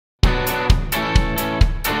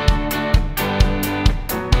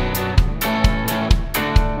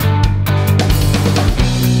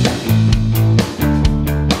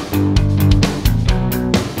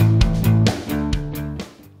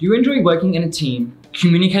you enjoy working in a team,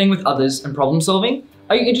 communicating with others, and problem solving?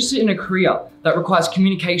 Are you interested in a career that requires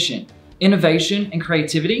communication, innovation, and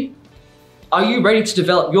creativity? Are you ready to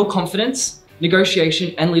develop your confidence,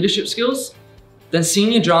 negotiation, and leadership skills? Then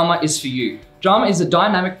senior drama is for you. Drama is a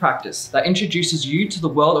dynamic practice that introduces you to the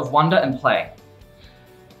world of wonder and play.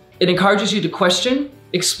 It encourages you to question,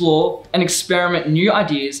 explore, and experiment new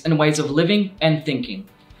ideas and ways of living and thinking.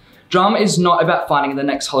 Drama is not about finding the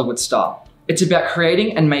next Hollywood star. It's about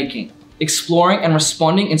creating and making, exploring and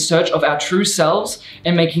responding in search of our true selves,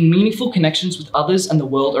 and making meaningful connections with others and the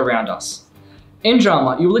world around us. In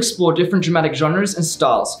drama, you will explore different dramatic genres and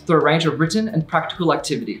styles through a range of written and practical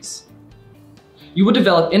activities. You will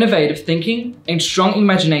develop innovative thinking and strong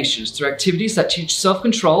imaginations through activities that teach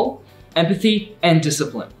self-control, empathy, and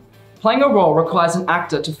discipline. Playing a role requires an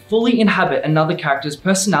actor to fully inhabit another character's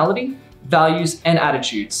personality, values, and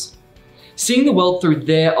attitudes, seeing the world through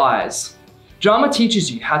their eyes. Drama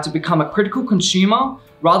teaches you how to become a critical consumer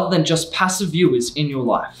rather than just passive viewers in your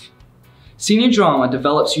life. Senior drama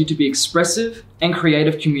develops you to be expressive and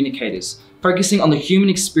creative communicators, focusing on the human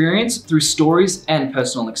experience through stories and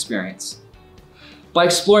personal experience. By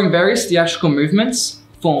exploring various theatrical movements,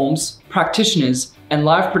 forms, practitioners, and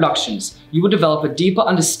live productions, you will develop a deeper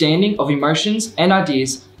understanding of emotions and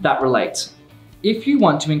ideas that relate. If you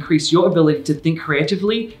want to increase your ability to think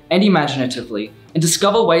creatively and imaginatively and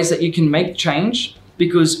discover ways that you can make change,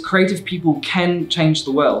 because creative people can change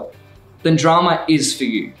the world, then drama is for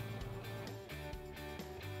you.